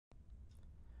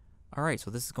Alright,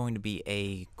 so this is going to be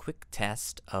a quick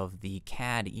test of the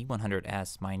CAD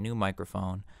E100s, my new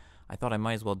microphone. I thought I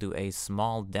might as well do a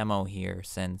small demo here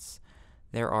since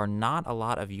there are not a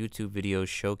lot of YouTube videos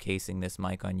showcasing this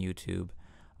mic on YouTube.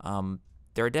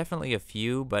 There are definitely a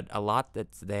few, but a lot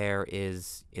that's there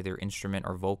is either instrument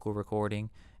or vocal recording,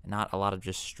 and not a lot of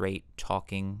just straight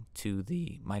talking to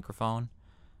the microphone.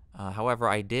 However,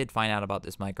 I did find out about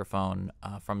this microphone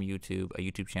from YouTube, a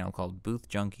YouTube channel called Booth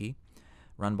Junkie,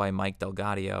 run by Mike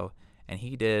Delgadio, and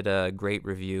he did a great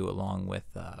review along with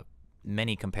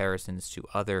many comparisons to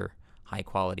other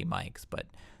high-quality mics. But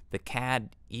the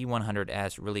CAD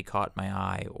E100s really caught my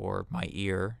eye, or my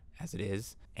ear, as it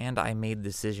is, and I made the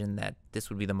decision that this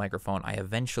would be the microphone I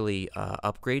eventually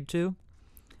upgrade to.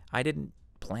 I didn't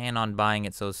plan on buying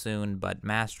it so soon, but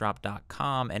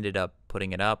massdrop.com ended up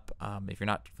putting it up. If you're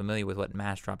not familiar with what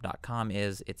massdrop.com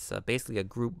is, it's basically a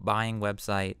group buying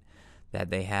website that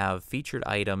they have featured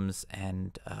items,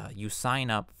 and you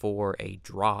sign up for a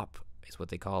drop, is what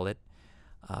they call it.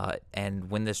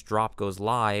 And when this drop goes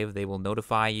live, they will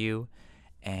notify you,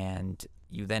 and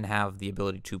you then have the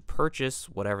ability to purchase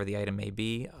whatever the item may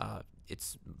be.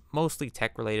 It's mostly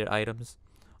tech-related items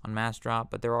on Massdrop,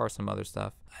 but there are some other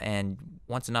stuff. And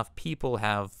once enough people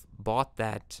have bought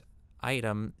that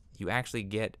item, you actually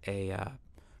get a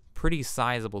pretty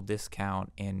sizable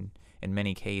discount in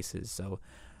many cases. So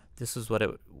this is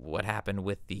what happened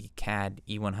with the CAD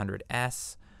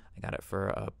E100s. I got it for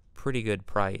a pretty good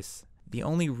price. The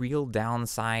only real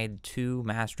downside to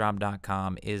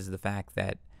massdrop.com is the fact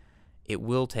that it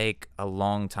will take a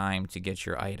long time to get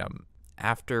your item.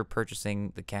 After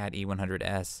purchasing the CAD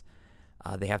E100s,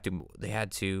 they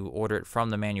had to order it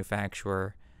from the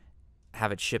manufacturer,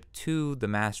 have it shipped to the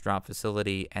Massdrop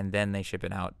facility, and then they ship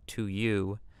it out to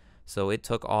you. So it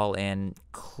took all in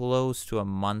close to a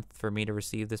month for me to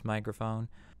receive this microphone,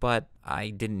 but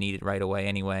I didn't need it right away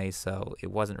anyway, so it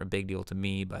wasn't a big deal to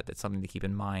me, but it's something to keep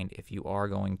in mind if you are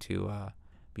going to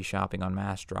be shopping on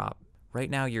Massdrop. Right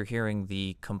now you're hearing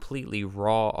the completely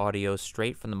raw audio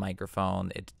straight from the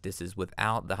microphone. This is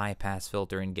without the high-pass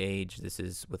filter engaged. This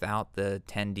is without the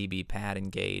 10 dB pad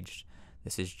engaged.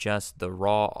 This is just the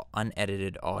raw,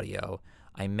 unedited audio.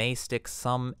 I may stick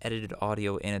some edited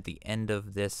audio in at the end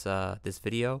of this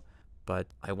video, but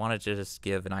I wanted to just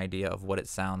give an idea of what it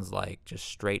sounds like just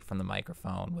straight from the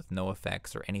microphone with no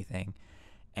effects or anything.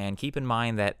 And keep in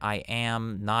mind that I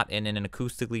am not in an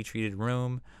acoustically treated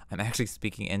room. I'm actually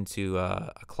speaking into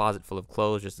a closet full of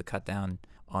clothes just to cut down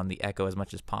on the echo as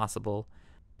much as possible.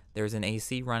 There's an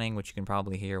AC running, which you can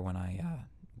probably hear when I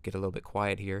get a little bit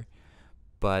quiet here.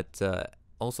 But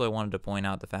also I wanted to point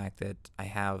out the fact that I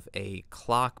have a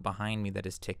clock behind me that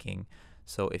is ticking.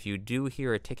 So if you do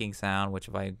hear a ticking sound, which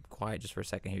if I quiet just for a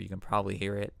second here, you can probably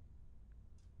hear it.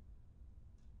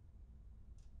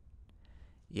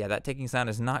 Yeah, that ticking sound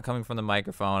is not coming from the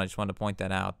microphone. I just wanted to point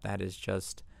that out. That is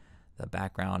just the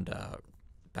background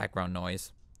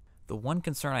noise. The one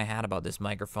concern I had about this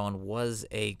microphone was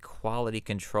a quality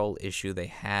control issue they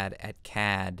had at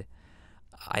CAD.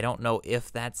 I don't know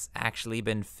if that's actually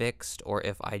been fixed or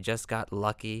if I just got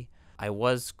lucky. I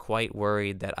was quite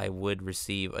worried that I would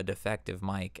receive a defective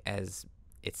mic, as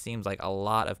it seems like a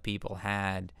lot of people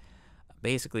had.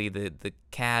 Basically, the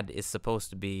CAD is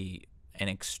supposed to be an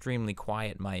extremely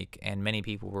quiet mic, and many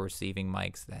people were receiving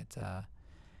mics that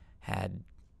had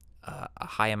a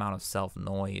high amount of self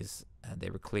noise. They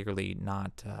were clearly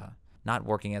not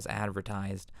working as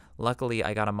advertised. Luckily,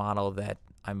 I got a model that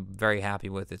I'm very happy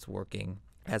with. It's working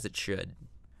as it should.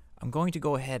 I'm going to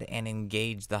go ahead and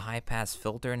engage the high pass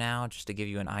filter now, just to give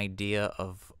you an idea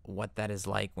of what that is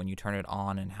like when you turn it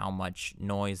on and how much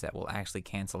noise that will actually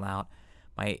cancel out.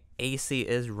 My AC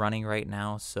is running right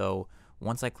now, so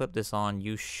once I clip this on,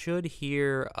 you should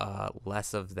hear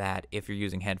less of that if you're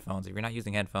using headphones. If you're not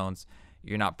using headphones,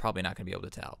 you're probably not going to be able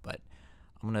to tell. But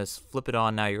I'm going to flip it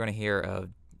on now. You're going to hear a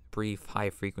brief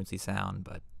high-frequency sound,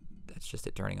 but that's just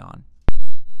it turning on.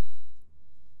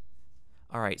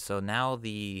 Alright, so now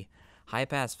the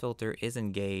high-pass filter is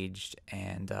engaged,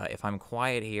 and if I'm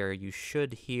quiet here, you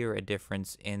should hear a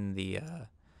difference in the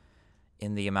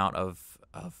amount of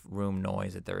room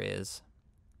noise that there is.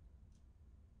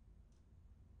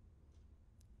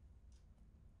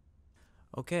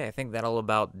 Okay, I think that'll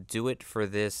about do it for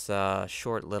this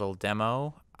short little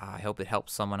demo. I hope it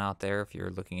helps someone out there if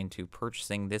you're looking into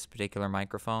purchasing this particular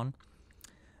microphone.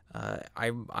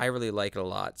 I really like it a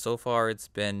lot. So far, it's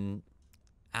been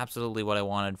absolutely what I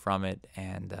wanted from it,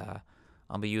 and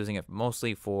I'll be using it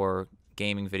mostly for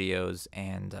gaming videos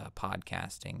and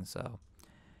podcasting, so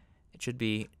it should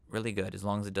be really good as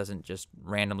long as it doesn't just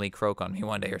randomly croak on me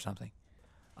one day or something.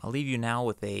 I'll leave you now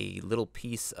with a little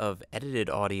piece of edited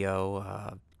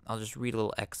audio. I'll just read a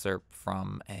little excerpt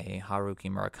from a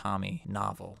Haruki Murakami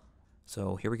novel.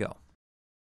 So here we go.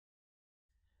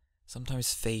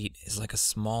 Sometimes fate is like a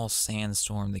small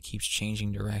sandstorm that keeps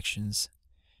changing directions.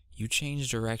 You change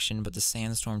direction, but the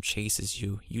sandstorm chases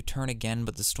you. You turn again,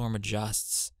 but the storm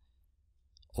adjusts.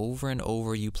 Over and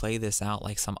over, you play this out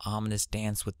like some ominous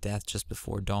dance with death just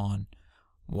before dawn.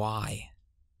 Why?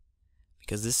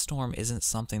 Because this storm isn't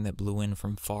something that blew in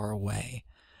from far away,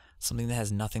 something that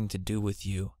has nothing to do with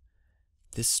you.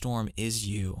 This storm is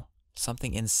you,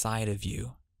 something inside of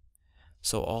you.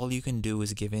 So all you can do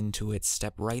is give in to it,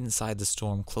 step right inside the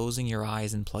storm, closing your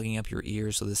eyes and plugging up your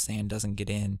ears so the sand doesn't get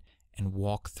in, and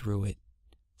walk through it,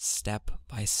 step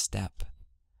by step.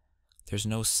 There's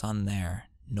no sun there,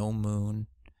 no moon,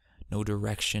 no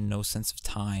direction, no sense of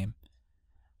time.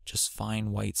 Just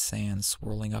fine white sand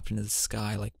swirling up into the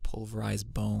sky like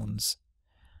pulverized bones.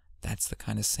 That's the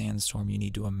kind of sandstorm you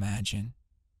need to imagine.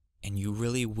 And you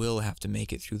really will have to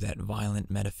make it through that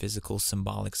violent metaphysical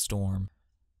symbolic storm.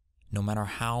 No matter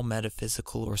how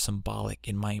metaphysical or symbolic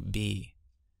it might be,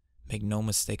 make no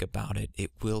mistake about it,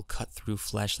 it will cut through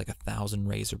flesh like 1,000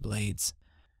 razor blades.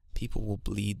 People will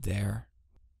bleed there,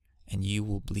 and you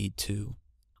will bleed too.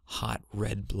 Hot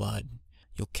red blood.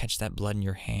 You'll catch that blood in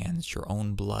your hands, your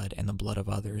own blood and the blood of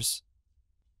others.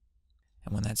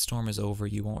 And when that storm is over,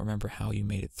 you won't remember how you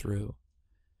made it through,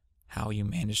 how you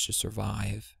managed to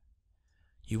survive.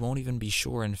 You won't even be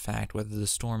sure, in fact, whether the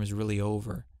storm is really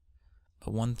over.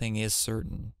 But one thing is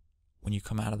certain, when you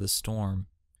come out of the storm,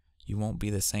 you won't be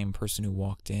the same person who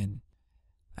walked in.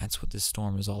 That's what this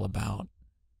storm is all about.